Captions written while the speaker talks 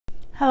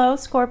Hello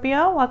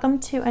Scorpio, welcome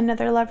to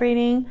another love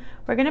reading.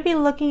 We're going to be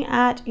looking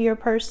at your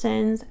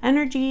person's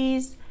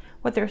energies,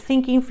 what they're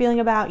thinking, feeling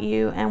about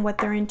you, and what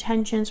their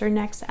intentions or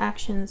next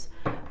actions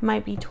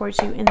might be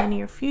towards you in the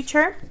near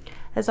future.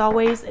 As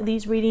always,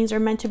 these readings are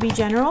meant to be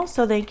general,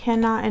 so they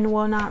cannot and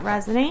will not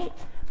resonate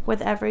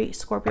with every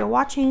Scorpio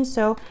watching.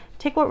 So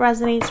take what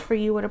resonates for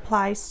you, what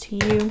applies to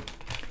you,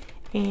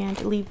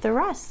 and leave the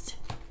rest.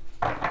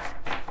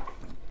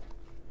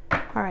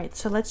 All right,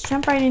 so let's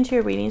jump right into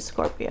your reading,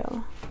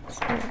 Scorpio.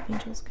 Spirit,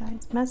 angels,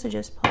 guides,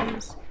 messages,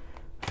 please,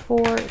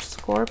 for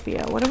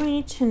Scorpio. What do we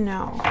need to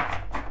know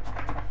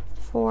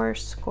for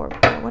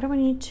Scorpio? What do we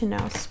need to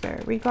know,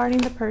 Spirit, regarding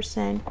the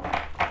person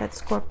that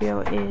Scorpio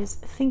is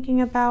thinking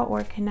about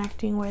or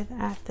connecting with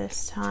at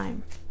this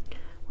time?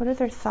 What are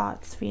their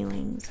thoughts,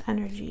 feelings,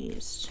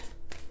 energies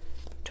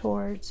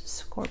towards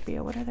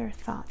Scorpio? What are their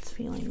thoughts,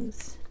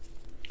 feelings,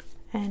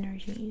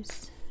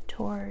 energies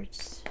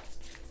towards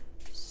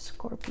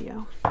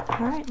Scorpio? All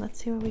right,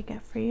 let's see what we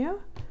get for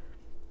you.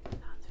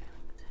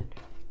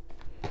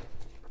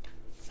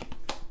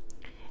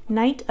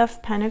 Knight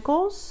of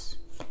Pentacles,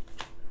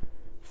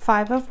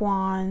 Five of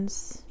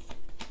Wands,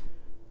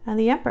 and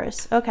the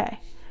Empress. Okay,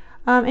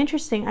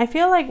 interesting. I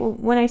feel like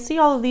when I see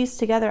all of these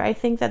together, I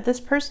think that this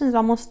person is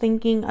almost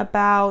thinking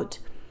about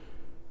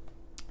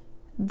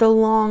the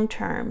long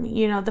term,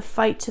 you know, the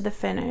fight to the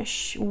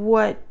finish,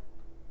 what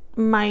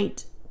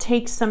might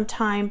take some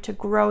time to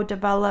grow,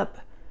 develop,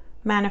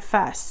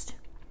 manifest.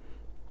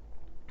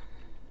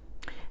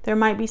 There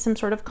might be some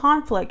sort of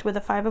conflict with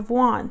the Five of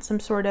Wands, some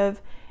sort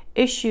of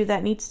issue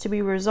that needs to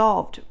be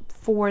resolved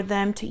for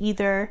them to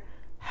either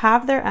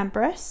have their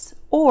Empress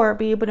or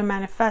be able to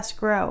manifest,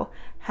 grow,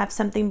 have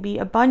something be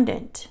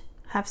abundant,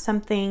 have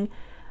something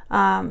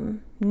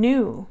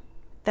new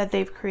that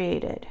they've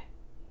created.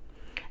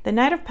 The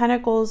Knight of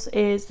Pentacles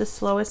is the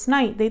slowest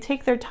knight. They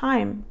take their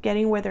time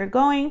getting where they're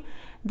going.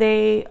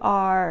 They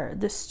are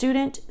the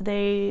student.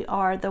 They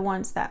are the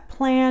ones that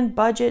plan,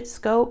 budget,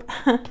 scope.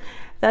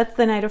 That's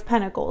the Knight of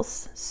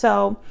Pentacles.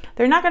 So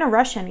they're not going to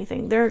rush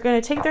anything. They're going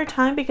to take their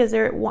time because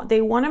they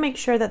want to make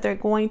sure that they're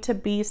going to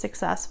be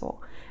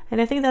successful.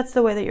 And I think that's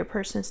the way that your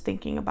person's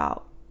thinking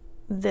about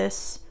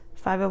this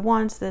Five of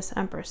Wands, this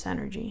Empress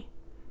energy.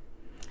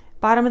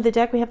 Bottom of the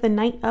deck, we have the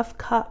Knight of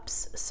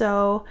Cups.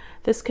 So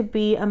this could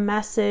be a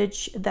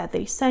message that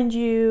they send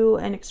you,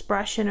 an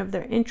expression of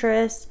their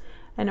interest,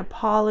 an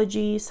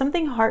apology,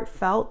 something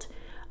heartfelt.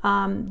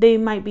 They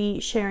might be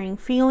sharing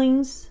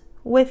feelings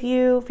with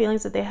you,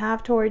 feelings that they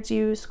have towards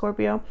you,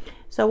 Scorpio.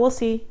 So we'll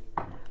see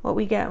what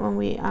we get when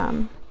we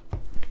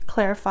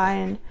clarify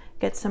and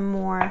get some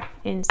more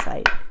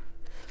insight.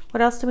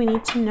 What else do we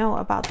need to know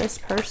about this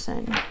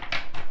person?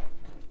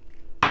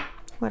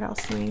 What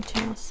else do we need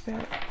to know,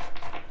 Spirit,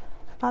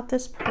 about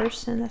this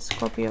person that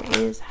Scorpio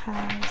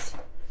has,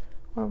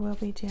 or will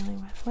be dealing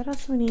with? What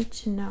else do we need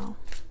to know?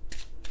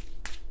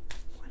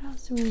 What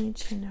else do we need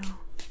to know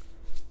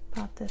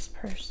about this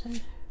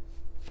person?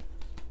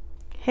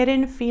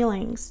 Hidden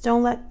feelings.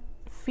 Don't let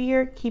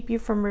fear keep you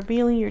from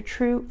revealing your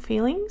true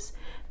feelings.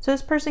 So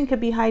this person could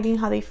be hiding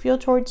how they feel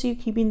towards you,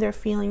 keeping their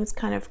feelings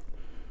kind of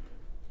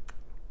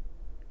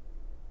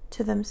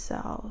to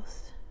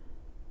themselves.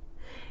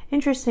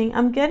 Interesting.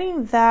 I'm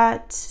getting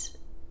that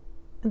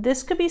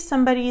this could be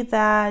somebody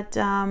that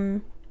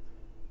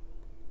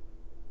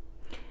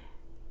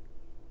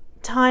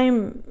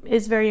time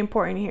is very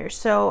important here.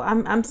 So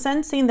I'm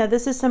sensing that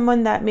this is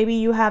someone that maybe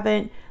you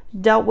haven't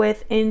dealt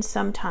with in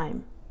some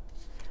time.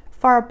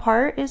 Far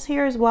apart is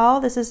here as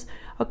well. This is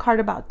a card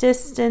about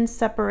distance,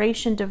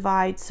 separation,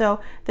 divide. So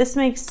this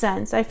makes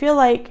sense. I feel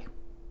like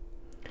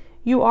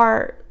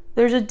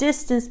there's a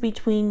distance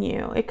between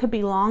you. It could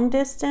be long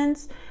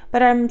distance,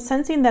 but I'm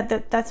sensing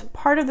that's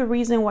part of the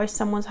reason why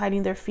someone's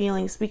hiding their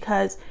feelings,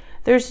 because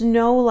there's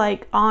no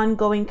like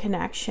ongoing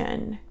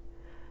connection.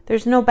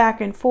 There's no back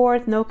and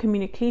forth, no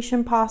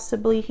communication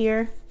possibly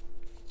here.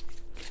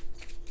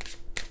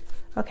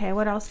 Okay,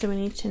 what else do we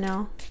need to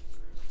know?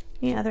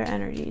 Any other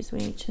energies we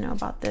need to know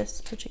about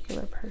this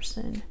particular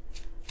person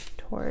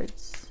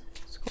towards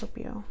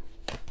Scorpio?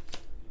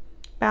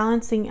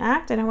 Balancing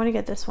act, and I want to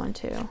get this one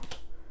too.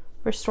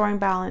 Restoring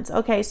balance.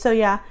 Okay, so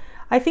yeah,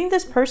 I think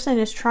this person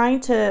is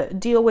trying to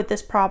deal with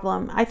this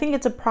problem. I think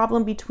it's a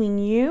problem between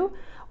you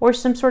or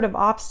some sort of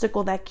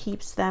obstacle that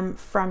keeps them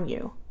from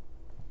you.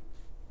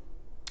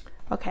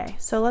 Okay,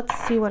 so let's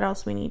see what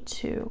else we need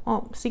to...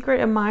 Oh, secret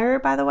admirer,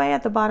 by the way,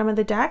 at the bottom of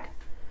the deck.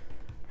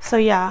 So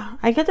yeah,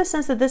 I get the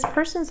sense that this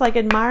person's like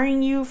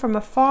admiring you from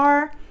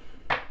afar,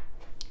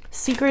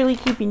 secretly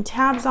keeping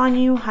tabs on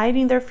you,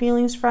 hiding their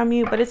feelings from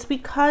you, but it's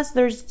because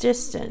there's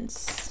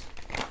distance.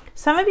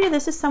 Some of you,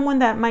 this is someone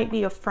that might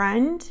be a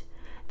friend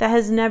that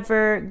has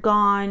never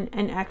gone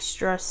an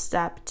extra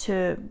step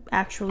to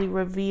actually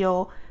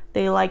reveal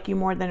they like you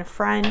more than a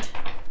friend.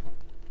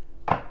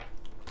 What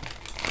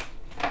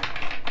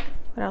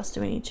else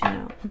do we need to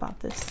know about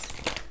this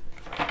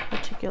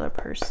particular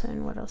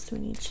person? What else do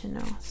we need to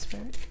know,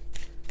 Spirit?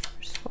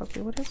 For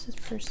Scorpio, what is this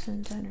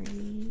person's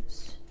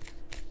energies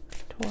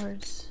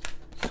towards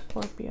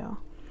Scorpio?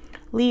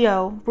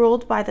 Leo,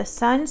 ruled by the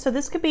sun. So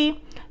this could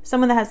be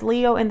someone that has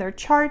Leo in their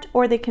chart,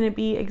 or they can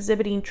be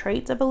exhibiting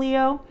traits of a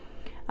Leo.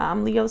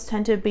 Leos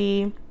tend to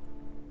be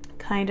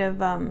kind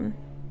of,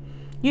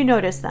 you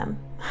notice them.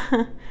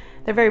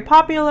 They're very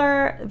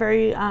popular,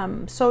 very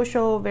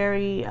social,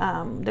 very,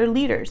 they're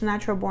leaders,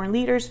 natural born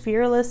leaders,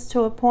 fearless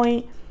to a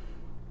point.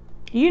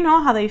 You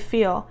know how they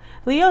feel.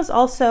 Leo's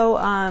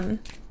also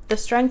the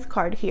strength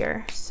card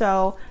here.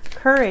 So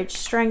courage,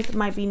 strength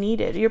might be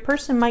needed. Your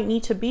person might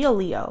need to be a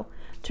Leo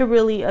to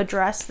really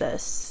address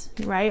this,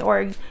 right?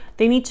 Or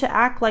they need to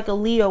act like a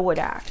Leo would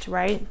act,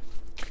 right?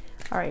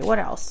 All right, what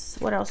else?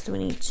 What else do we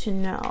need to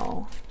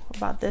know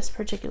about this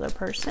particular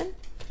person?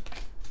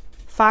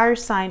 Fire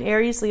sign,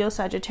 Aries, Leo,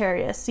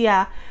 Sagittarius.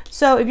 Yeah,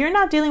 so if you're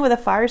not dealing with a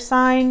fire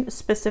sign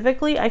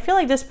specifically, I feel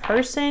like this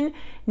person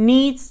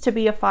needs to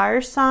be a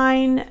fire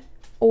sign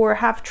or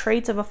have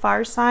traits of a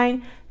fire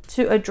sign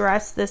to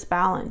address this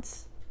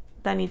balance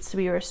that needs to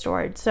be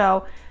restored.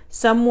 So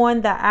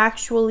someone that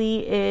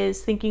actually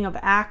is thinking of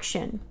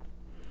action,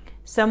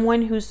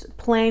 someone who's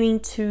planning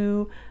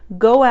to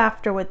go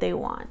after what they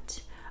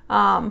want.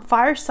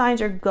 Fire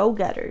signs are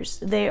go-getters.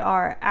 They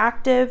are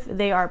active,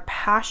 they are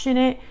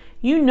passionate.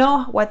 You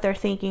know what they're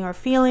thinking or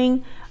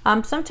feeling.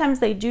 Sometimes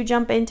they do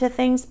jump into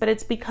things, but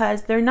it's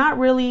because they're not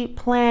really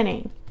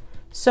planning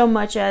so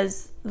much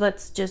as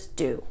let's just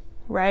do,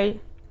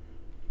 right?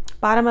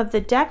 Bottom of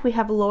the deck, we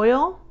have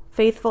loyal,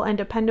 faithful, and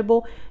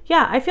dependable.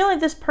 Yeah, I feel like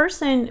this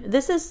person,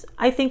 this is,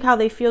 I think, how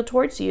they feel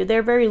towards you.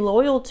 They're very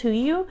loyal to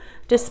you,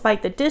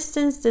 despite the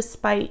distance,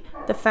 despite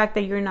the fact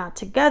that you're not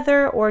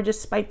together, or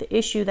despite the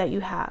issue that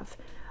you have,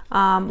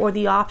 or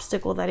the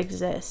obstacle that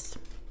exists.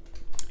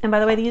 And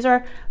by the way, these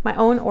are my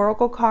own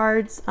oracle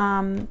cards,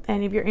 and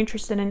if you're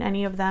interested in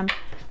any of them,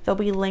 they'll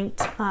be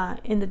linked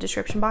in the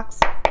description box.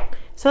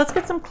 So let's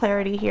get some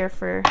clarity here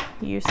for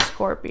you,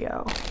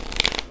 Scorpio.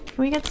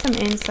 Can we get some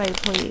insight,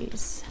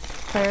 please?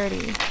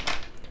 Clarity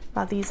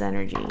about these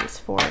energies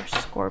for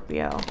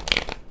Scorpio.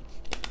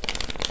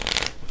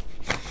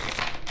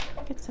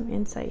 Get some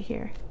insight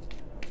here.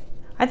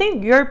 I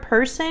think your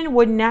person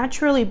would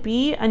naturally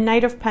be a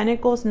Knight of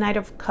Pentacles, Knight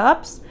of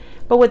Cups,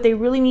 but what they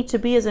really need to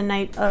be is a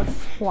Knight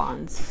of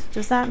Wands.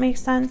 Does that make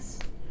sense?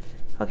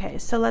 Okay,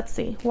 so let's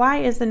see. Why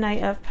is the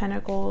Knight of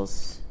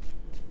Pentacles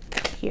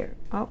here?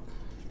 Oh,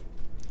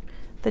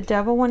 the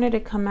Devil wanted to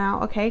come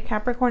out. Okay,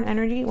 Capricorn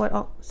energy. What?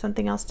 Oh,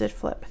 something else did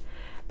flip.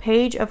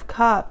 Page of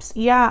Cups.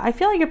 Yeah, I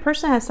feel like your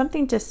person has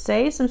something to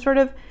say, some sort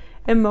of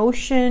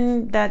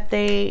emotion that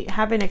they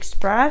haven't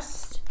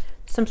expressed,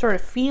 some sort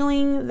of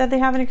feeling that they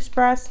haven't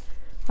expressed.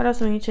 What else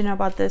do we need to know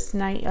about this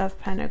Knight of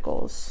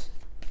Pentacles?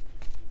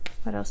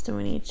 What else do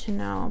we need to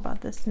know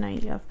about this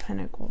Knight of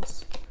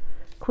Pentacles?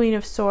 Queen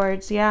of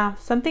Swords. Yeah,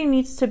 something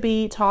needs to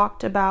be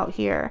talked about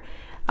here.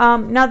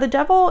 Now, the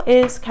Devil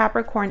is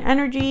Capricorn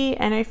energy,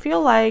 and I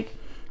feel like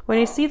when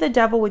I see the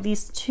Devil with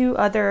these two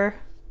other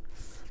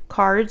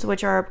cards,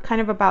 which are kind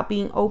of about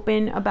being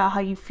open about how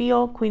you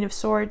feel, Queen of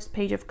Swords,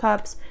 Page of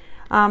Cups,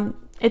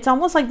 it's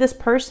almost like this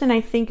person,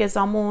 I think, is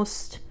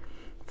almost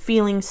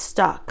feeling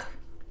stuck.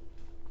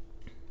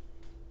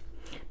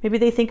 Maybe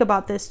they think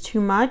about this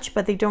too much,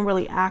 but they don't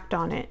really act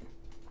on it.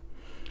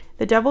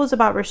 The Devil is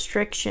about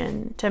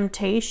restriction,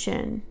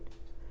 temptation.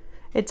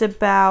 It's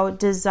about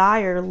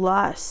desire,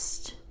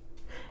 lust.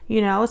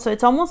 You know, so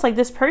it's almost like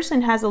this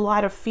person has a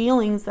lot of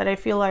feelings that I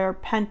feel like are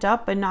pent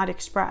up and not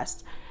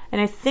expressed.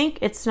 And I think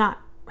it's not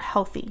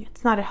healthy.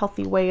 It's not a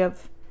healthy way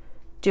of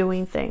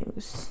doing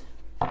things.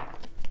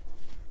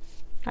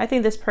 I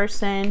think this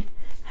person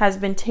has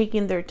been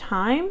taking their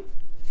time,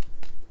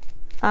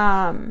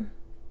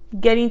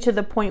 getting to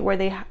the point where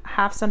they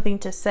have something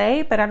to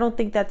say, but I don't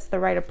think that's the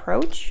right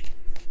approach.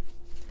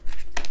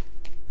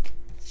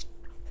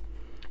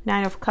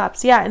 Nine of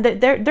Cups. Yeah,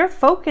 they're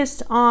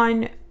focused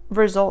on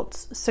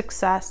results,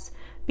 success,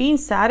 being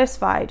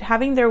satisfied,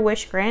 having their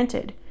wish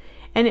granted.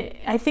 And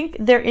I think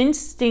their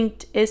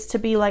instinct is to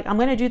be like, I'm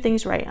going to do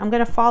things right. I'm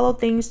going to follow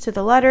things to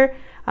the letter.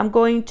 I'm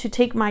going to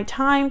take my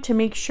time to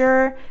make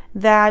sure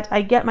that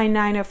I get my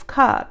Nine of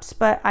Cups.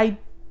 But I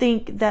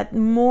think that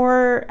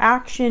more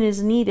action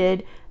is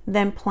needed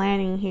than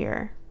planning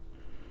here.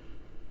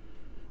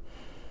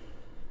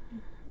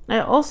 I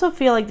also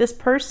feel like this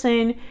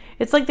person,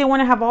 it's like they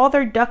want to have all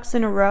their ducks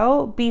in a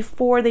row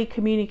before they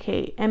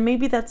communicate. And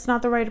maybe that's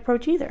not the right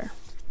approach either.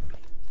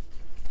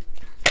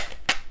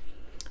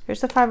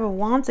 There's the Five of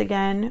Wands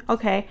again.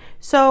 Okay,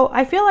 so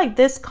I feel like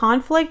this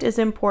conflict is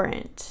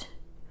important.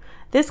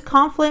 This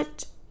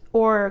conflict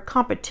or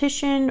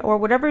competition or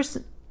whatever's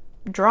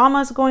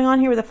drama is going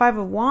on here with the Five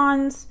of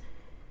Wands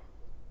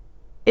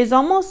is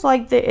almost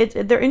like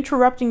they're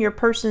interrupting your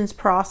person's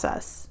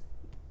process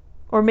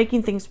or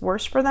making things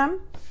worse for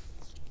them.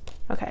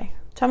 Okay,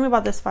 tell me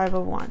about this Five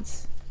of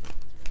Wands.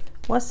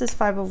 What's this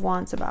Five of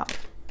Wands about?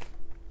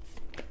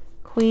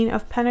 Queen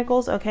of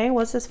Pentacles. Okay,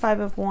 what's this Five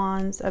of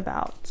Wands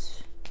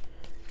about?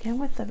 Again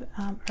with the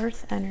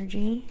Earth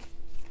energy.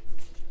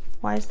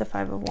 Why is the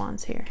Five of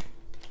Wands here?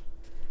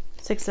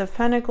 Six of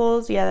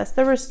Pentacles. Yeah, that's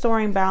the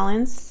restoring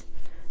balance.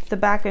 The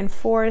back and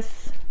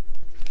forth.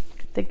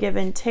 the give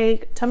and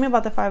take. Tell me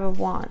about the Five of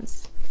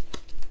Wands.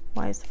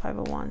 Why is the Five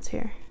of Wands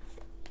here?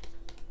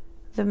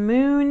 The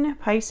Moon,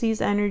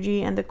 Pisces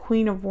energy, and the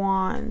Queen of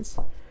Wands.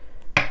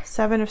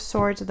 Seven of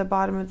Swords at the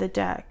bottom of the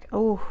deck.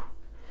 Oh,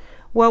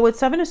 well, with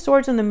Seven of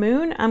Swords and the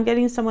Moon, I'm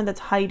getting someone that's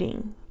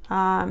hiding,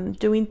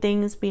 doing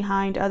things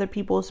behind other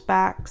people's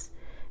backs,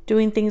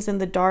 doing things in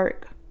the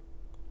dark.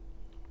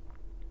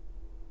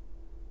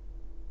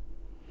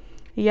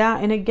 Yeah,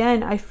 and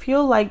again, I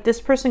feel like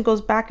this person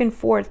goes back and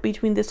forth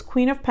between this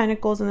Queen of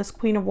Pentacles and this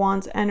Queen of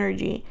Wands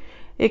energy.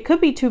 It could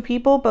be two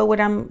people, but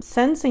what I'm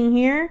sensing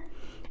here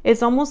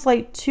is almost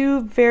like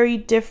two very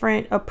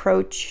different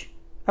approaches.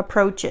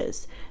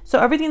 So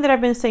everything that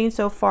I've been saying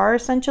so far,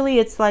 essentially,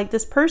 it's like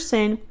this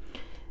person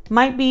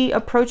might be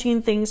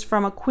approaching things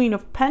from a Queen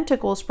of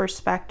Pentacles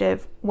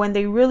perspective when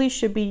they really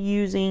should be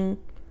using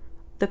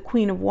the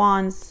Queen of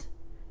Wands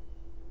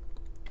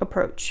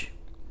approach.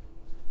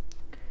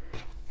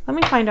 Let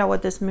me find out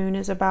what this Moon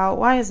is about.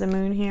 Why is the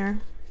Moon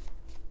here?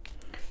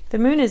 The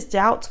Moon is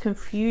doubts,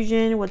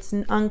 confusion, what's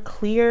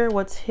unclear,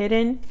 what's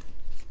hidden.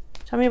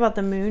 Tell me about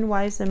the Moon.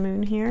 Why is the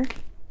Moon here?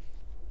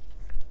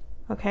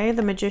 Okay,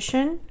 the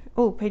Magician.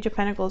 Oh, Page of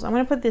Pentacles. I'm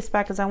going to put this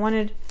back because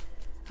I'm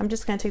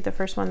just going to take the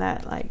first one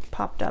that like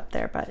popped up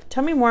there. But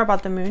tell me more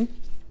about the Moon.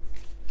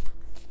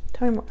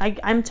 Tell me more.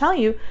 I'm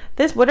telling you,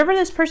 whatever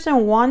this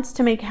person wants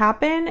to make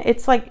happen,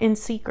 it's like in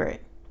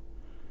secret.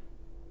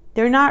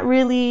 They're not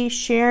really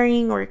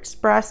sharing or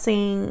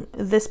expressing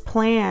this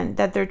plan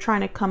that they're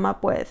trying to come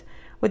up with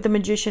the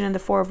Magician and the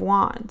Four of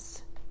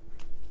Wands.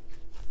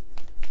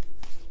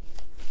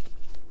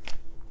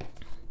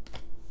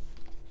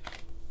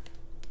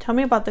 Tell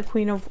me about the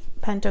Queen of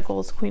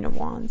Pentacles, Queen of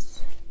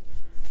Wands.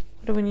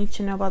 What do we need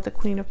to know about the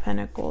Queen of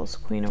Pentacles,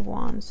 Queen of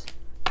Wands?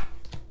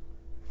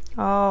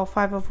 Oh,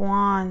 Five of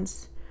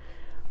Wands.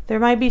 There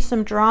might be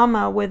some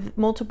drama with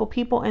multiple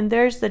people. And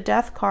there's the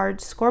Death card,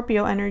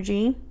 Scorpio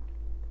energy.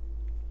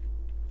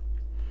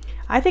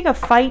 I think a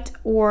fight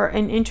or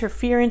an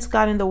interference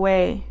got in the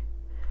way.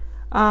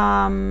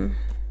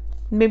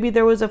 Maybe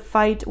there was a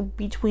fight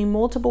between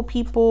multiple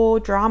people,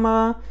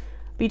 drama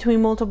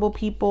between multiple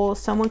people.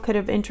 Someone could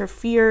have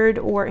interfered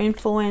or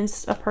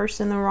influenced a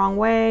person the wrong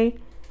way.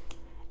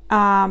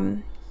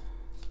 And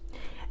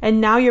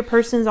now your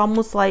person's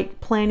almost like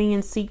planning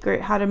in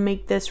secret how to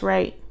make this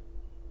right.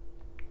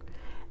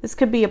 This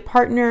could be a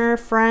partner,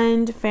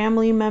 friend,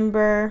 family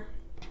member.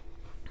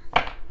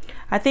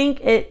 I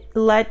think it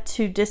led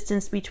to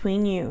distance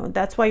between you.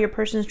 That's why your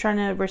person is trying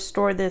to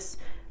restore this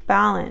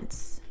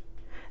balance.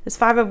 This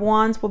Five of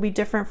Wands will be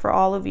different for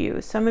all of you.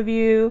 Some of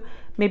you,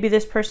 maybe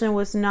this person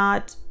was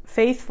not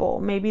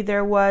faithful. Maybe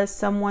there was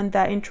someone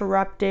that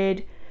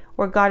interrupted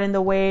or got in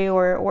the way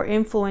or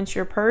influenced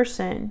your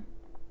person.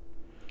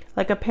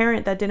 Like a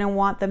parent that didn't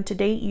want them to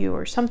date you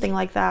or something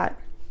like that.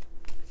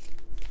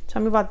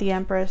 Tell me about the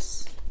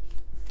Empress.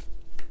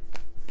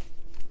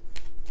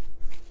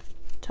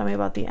 Tell me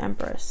about the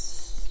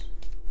Empress.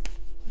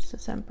 What's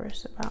this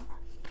Empress about?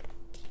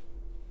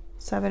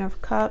 Seven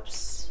of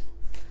Cups.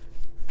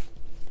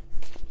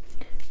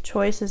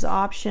 Choices,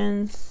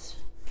 options,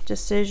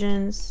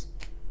 decisions.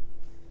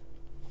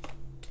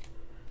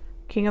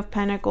 King of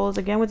Pentacles.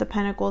 Again with the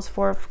Pentacles,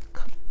 Four of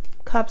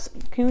Cups.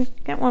 Can we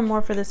get one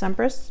more for this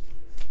Empress?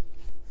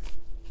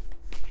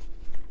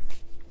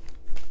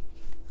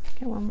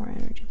 Get one more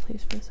energy,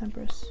 please, for this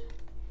Empress.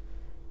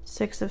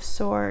 Six of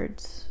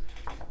Swords.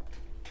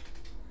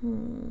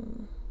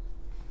 And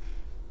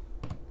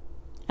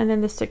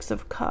then the Six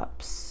of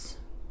Cups.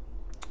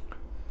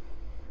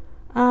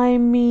 I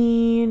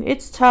mean,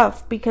 it's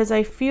tough because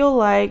I feel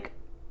like,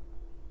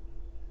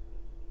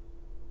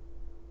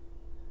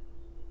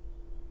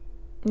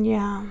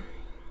 yeah,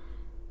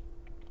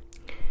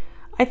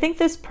 I think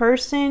this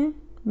person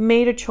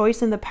made a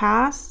choice in the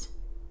past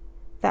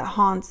that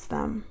haunts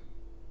them.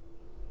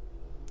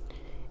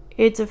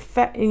 It's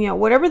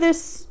whatever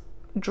this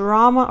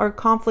drama or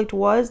conflict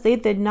was, they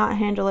did not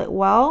handle it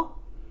well.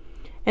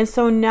 And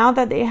so now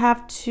that they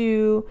have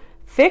to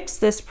fix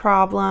this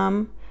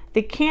problem,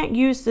 they can't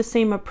use the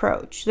same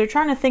approach. They're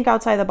trying to think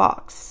outside the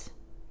box.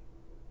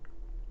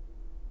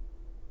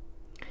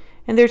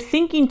 And they're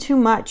thinking too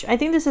much. I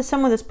think this is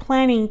someone that's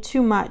planning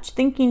too much,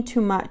 thinking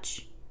too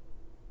much.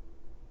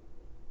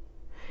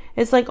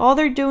 It's like all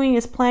they're doing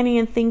is planning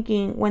and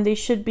thinking when they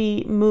should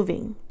be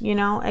moving. You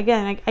know,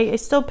 again, I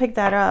still pick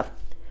that up.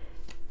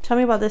 Tell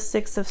me about the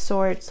Six of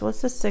Swords.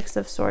 What's the Six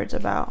of Swords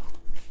about?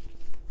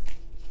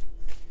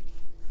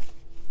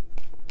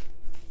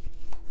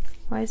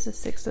 Why is the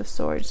Six of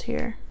Swords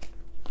here?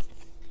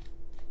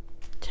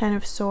 Ten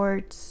of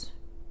Swords.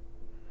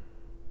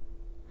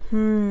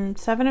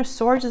 Seven of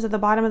Swords is at the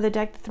bottom of the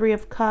deck. The Three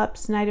of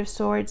Cups, Knight of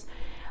Swords.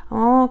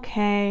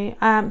 Okay.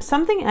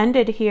 Something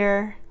ended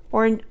here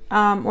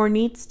or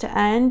needs to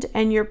end.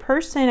 And your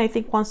person, I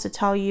think, wants to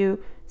tell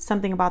you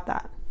something about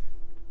that.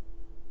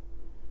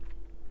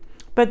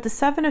 But the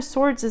Seven of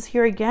Swords is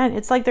here again.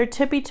 It's like they're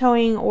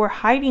tippy-toeing or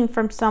hiding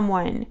from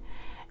someone.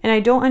 And I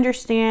don't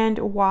understand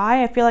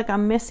why. I feel like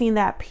I'm missing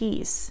that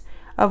piece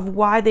of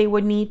why they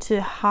would need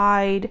to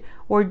hide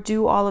or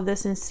do all of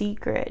this in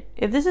secret.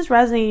 If this is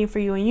resonating for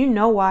you and you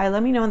know why,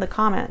 let me know in the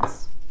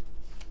comments.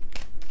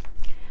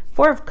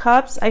 Four of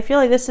Cups, I feel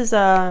like this is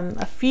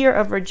a fear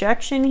of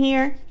rejection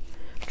here.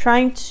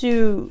 Trying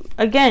to,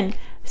 again,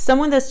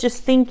 someone that's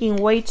just thinking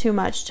way too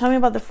much. Tell me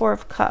about the Four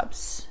of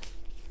Cups.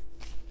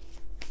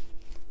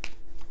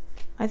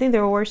 I think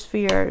their worst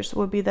fears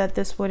would be that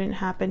this wouldn't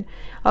happen.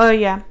 Oh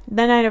yeah,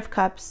 the Nine of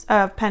Cups,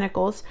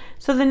 Pentacles.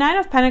 So the Nine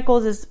of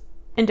Pentacles is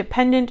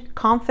independent,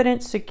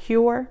 confident,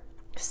 secure,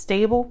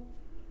 stable.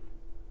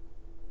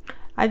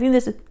 I think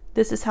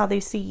this is how they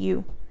see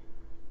you.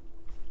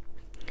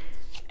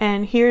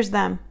 And here's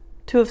them,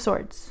 Two of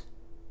Swords.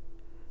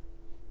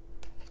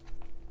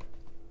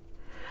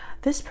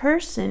 This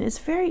person is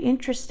very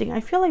interesting. I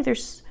feel like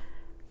there's,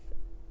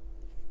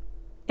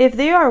 if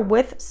they are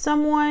with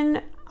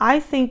someone, I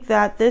think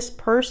that this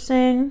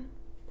person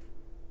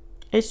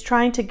is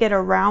trying to get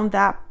around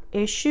that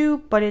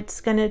issue, but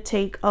it's going to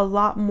take a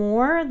lot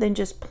more than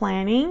just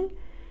planning.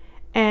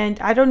 And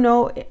I don't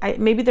know,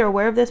 maybe they're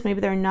aware of this,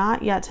 maybe they're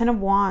not. Yeah, Ten of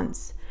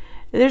Wands.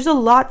 There's a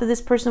lot that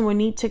this person would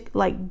need to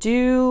like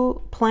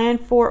do, plan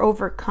for,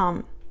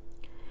 overcome.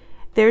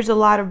 There's a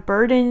lot of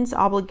burdens,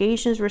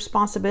 obligations,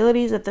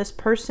 responsibilities that this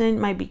person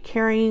might be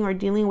carrying or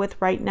dealing with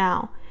right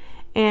now.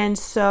 And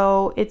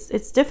so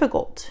it's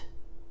difficult.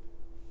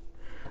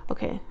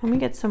 Okay, let me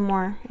get some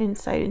more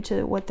insight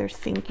into what they're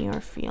thinking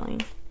or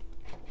feeling.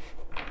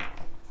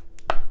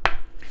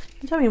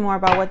 Tell me more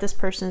about what this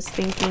person's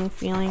thinking,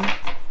 feeling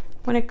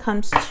when it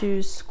comes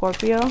to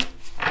Scorpio.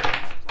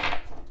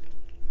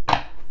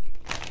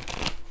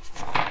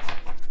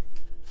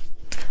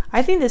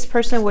 I think this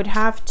person would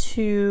have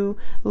to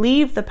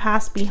leave the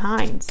past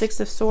behind. Six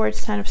of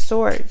Swords, Ten of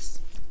Swords.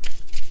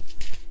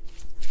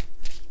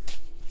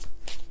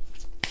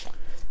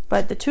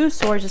 But the Two of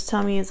Swords is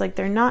telling me is like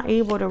they're not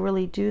able to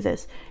really do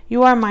this.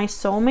 You are my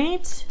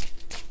soulmate.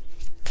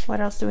 What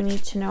else do we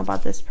need to know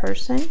about this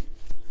person?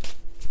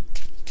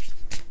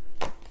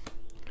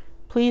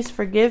 Please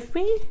forgive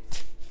me.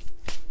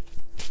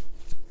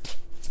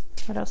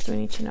 What else do we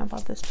need to know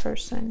about this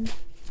person?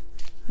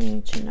 We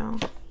need to know.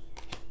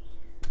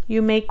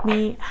 You make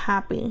me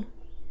happy.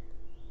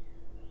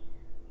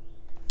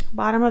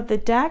 Bottom of the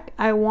deck,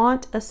 I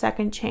want a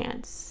second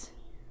chance.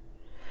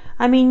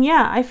 I mean,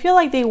 yeah, I feel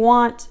like they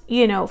want,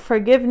 you know,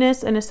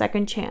 forgiveness and a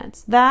second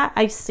chance. That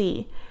I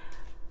see.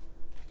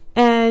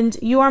 And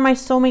you are my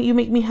soulmate. You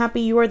make me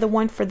happy. You are the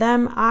one for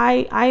them.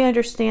 I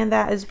understand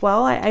that as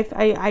well.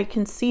 I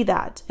can see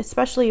that,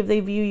 especially if they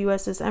view you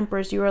as this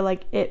Empress. You are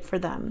like it for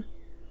them.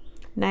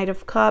 Knight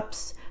of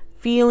Cups.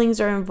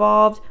 Feelings are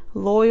involved.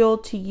 Loyal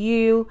to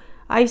you.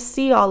 I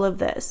see all of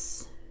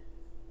this.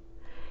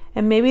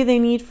 And maybe they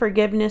need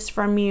forgiveness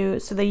from you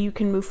so that you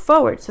can move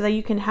forward, so that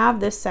you can have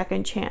this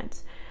second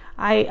chance.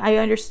 I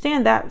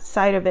understand that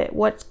side of it.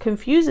 What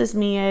confuses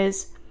me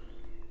is,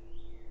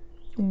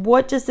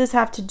 what does this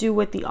have to do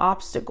with the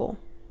obstacle?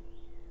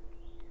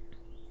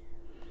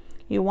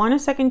 You want a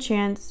second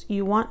chance,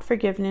 you want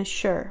forgiveness,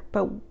 sure,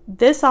 but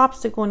this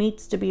obstacle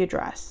needs to be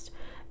addressed.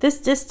 This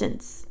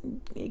distance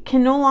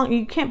can no longer,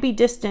 you can't be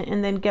distant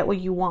and then get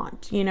what you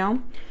want, you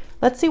know?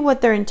 Let's see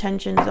what their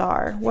intentions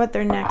are, what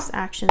their next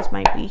actions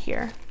might be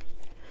here.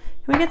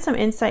 Can we get some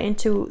insight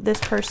into this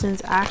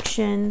person's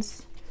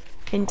actions,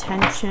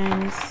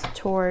 intentions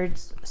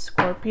towards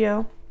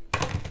Scorpio?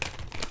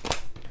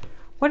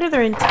 What are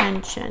their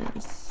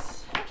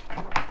intentions?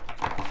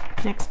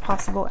 Next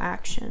possible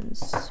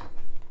actions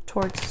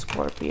towards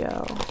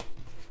Scorpio.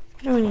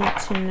 What do we need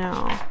to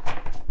know?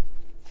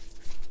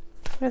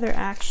 What are their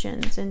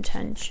actions,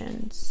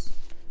 intentions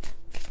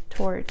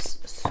towards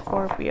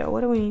Scorpio?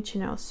 What do we need to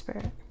know,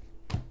 Spirit?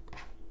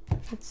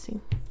 Let's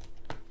see.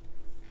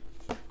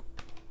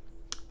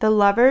 The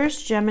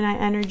Lovers, Gemini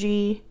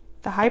energy,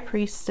 the High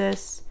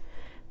Priestess,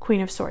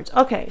 Queen of Swords.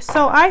 Okay,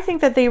 so I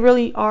think that they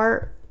really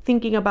are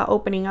thinking about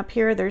opening up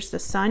here. There's the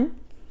Sun.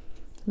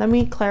 Let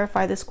me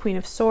clarify this Queen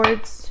of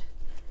Swords.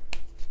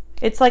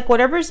 It's like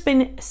whatever's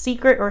been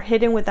secret or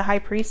hidden with the High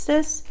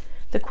Priestess,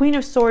 the Queen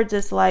of Swords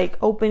is like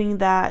opening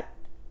that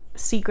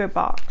secret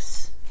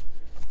box.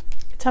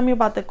 Tell me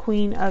about the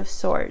Queen of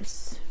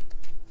Swords.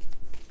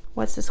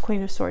 What's this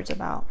Queen of Swords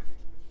about?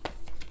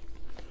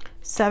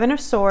 Seven of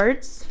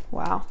Swords.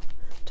 Wow.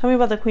 Tell me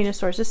about the Queen of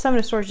Swords. This Seven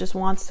of Swords just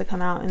wants to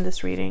come out in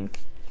this reading.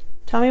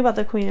 Tell me about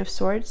the Queen of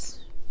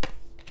Swords.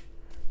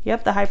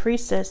 Yep, the High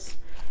Priestess.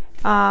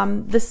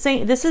 This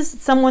is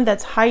someone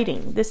that's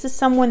hiding. This is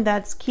someone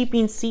that's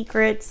keeping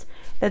secrets,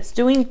 that's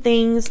doing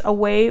things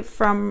away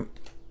from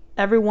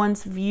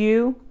everyone's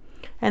view.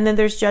 And then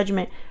there's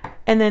Judgment.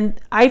 And then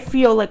I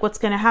feel like what's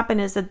going to happen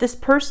is that this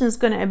person is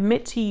going to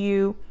admit to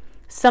you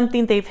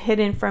something they've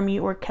hidden from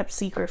you or kept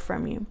secret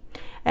from you.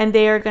 And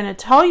they are going to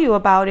tell you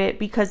about it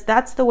because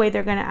that's the way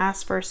they're going to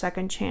ask for a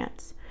second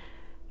chance.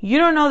 You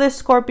don't know this,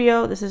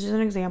 Scorpio. This is just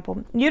an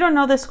example. You don't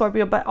know this,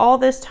 Scorpio, but all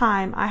this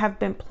time I have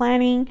been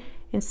planning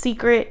in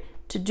secret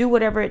to do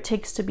whatever it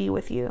takes to be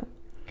with you.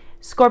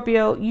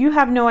 Scorpio, you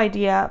have no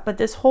idea, but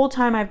this whole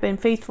time I've been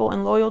faithful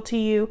and loyal to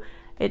you.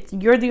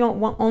 You're the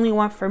only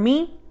one for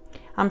me.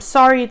 I'm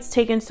sorry it's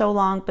taken so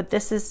long, but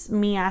this is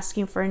me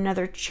asking for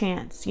another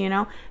chance, you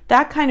know,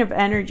 that kind of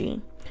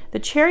energy. The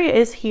Chariot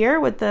is here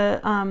with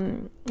the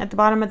at the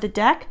bottom of the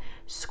deck.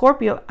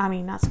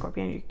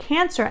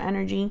 Cancer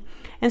energy.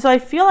 And so I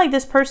feel like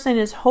this person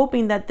is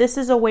hoping that this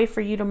is a way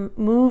for you to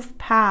move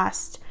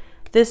past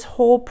this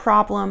whole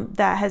problem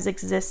that has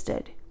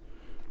existed.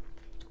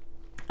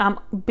 I'm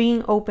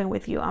being open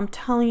with you. I'm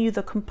telling you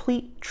the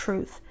complete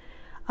truth.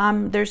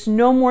 There's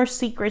no more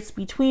secrets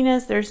between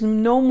us. There's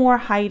no more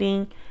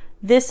hiding.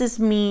 This is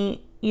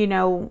me, you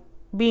know,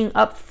 being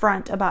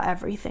upfront about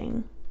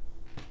everything.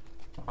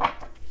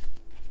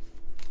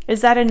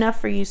 Is that enough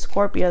for you,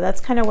 Scorpio?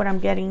 That's kind of what I'm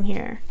getting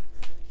here.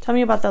 Tell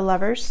me about the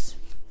Lovers.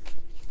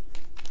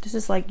 This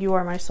is like, you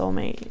are my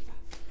soulmate.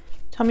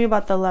 Tell me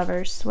about the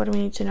Lovers. What do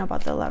we need to know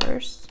about the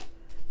Lovers?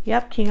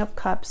 Yep, King of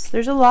Cups.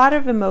 There's a lot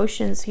of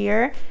emotions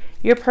here.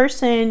 Your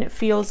person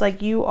feels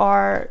like you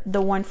are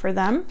the one for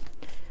them.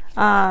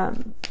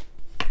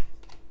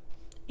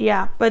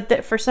 Yeah,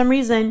 but for some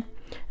reason,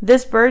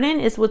 this burden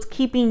is what's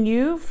keeping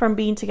you from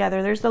being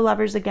together. There's the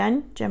Lovers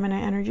again, Gemini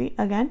energy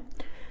again.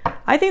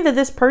 I think that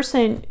this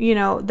person, you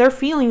know, their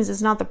feelings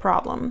is not the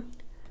problem.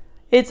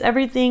 It's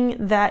everything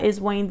that is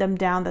weighing them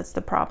down that's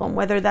the problem.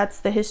 Whether that's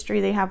the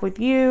history they have with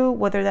you,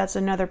 whether that's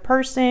another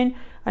person,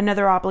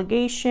 another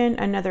obligation,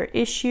 another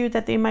issue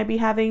that they might be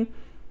having.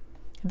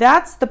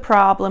 That's the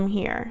problem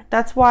here.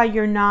 That's why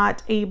you're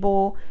not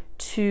able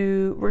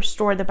to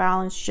restore the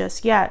balance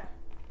just yet.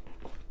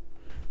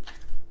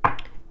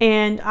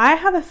 And I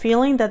have a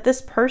feeling that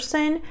this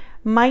person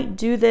might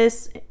do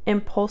this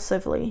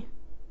impulsively.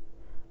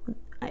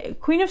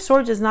 Queen of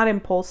Swords is not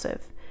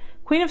impulsive.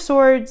 Queen of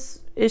Swords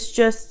is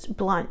just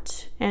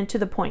blunt and to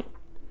the point.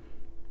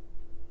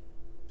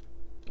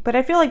 But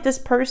I feel like this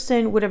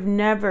person would have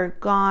never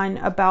gone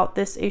about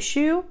this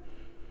issue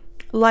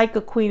like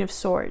a Queen of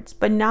Swords.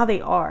 But now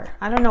they are.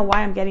 I don't know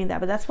why I'm getting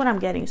that, but that's what I'm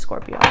getting,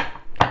 Scorpio.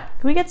 Can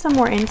we get some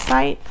more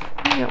insight?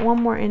 Let me get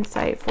one more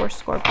insight for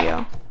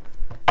Scorpio.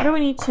 What do we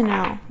need to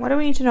know? What do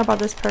we need to know about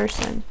this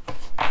person?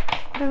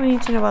 What do we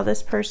need to know about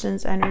this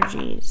person's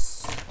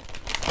energies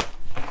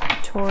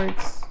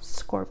towards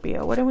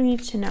Scorpio? What do we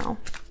need to know,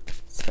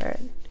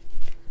 Spirit?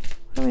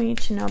 What do we need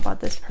to know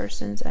about this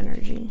person's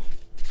energy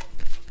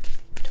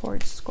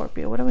towards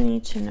Scorpio? What do we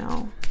need to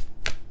know?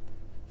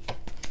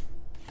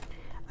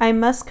 I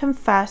must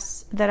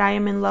confess that I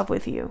am in love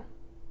with you.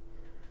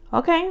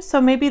 Okay, so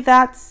maybe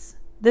that's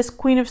this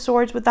Queen of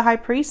Swords with the High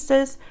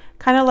Priestess,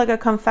 kind of like a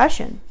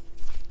confession.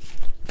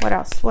 What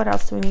else? What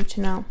else do we need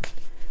to know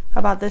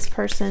about this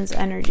person's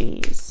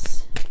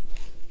energies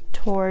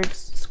towards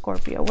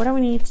Scorpio? What do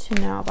we need to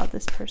know about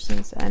this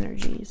person's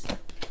energies?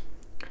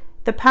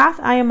 The path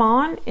I am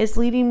on is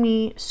leading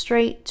me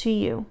straight to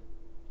you.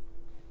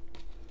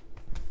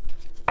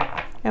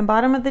 And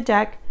bottom of the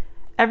deck,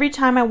 every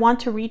time I want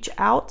to reach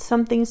out,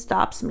 something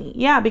stops me.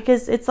 Yeah,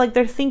 because it's like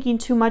they're thinking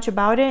too much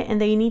about it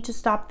and they need to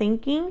stop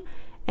thinking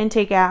and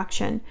take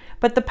action.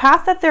 But the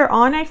path that they're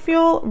on, I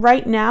feel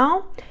right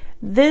now,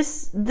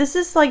 this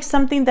is like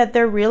something that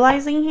they're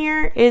realizing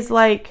here is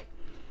like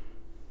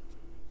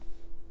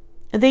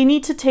they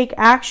need to take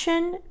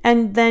action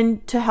and then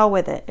to hell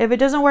with it. If it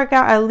doesn't work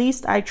out, at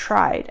least I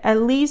tried.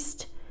 At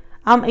least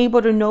I'm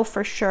able to know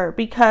for sure,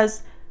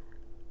 because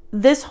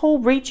this whole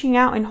reaching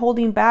out and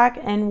holding back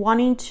and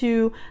wanting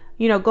to,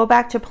 you know, go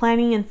back to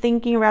planning and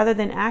thinking rather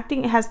than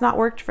acting, it has not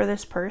worked for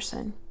this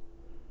person.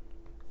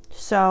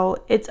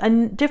 So it's a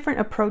different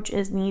approach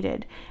is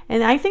needed.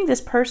 And I think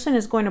this person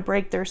is going to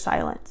break their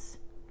silence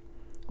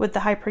with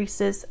the High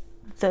Priestess,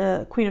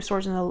 the Queen of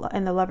Swords,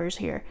 and the Lovers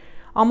here.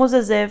 Almost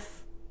as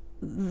if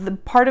the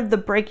part of the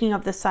breaking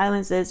of the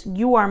silence is,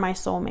 you are my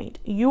soulmate.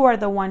 You are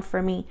the one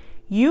for me.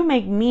 You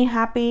make me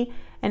happy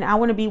and I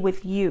want to be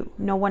with you,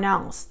 no one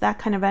else. That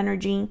kind of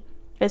energy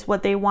is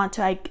what they want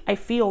to, I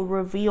feel,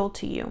 reveal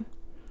to you,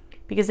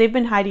 because they've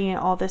been hiding it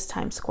all this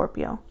time,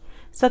 Scorpio.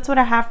 So that's what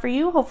I have for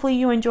you. Hopefully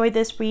you enjoyed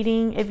this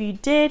reading. If you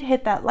did,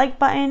 hit that like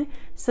button,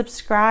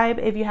 subscribe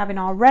if you haven't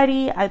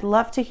already. I'd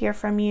love to hear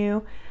from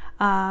you.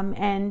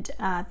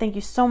 Thank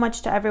you so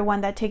much to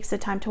everyone that takes the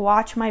time to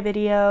watch my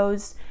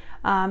videos,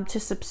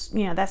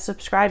 that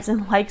subscribes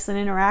and likes and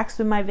interacts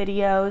with my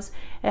videos.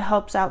 It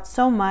helps out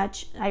so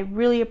much. I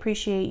really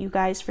appreciate you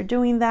guys for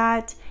doing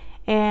that.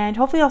 And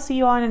hopefully I'll see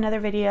you on another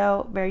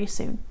video very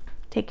soon.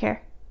 Take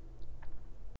care.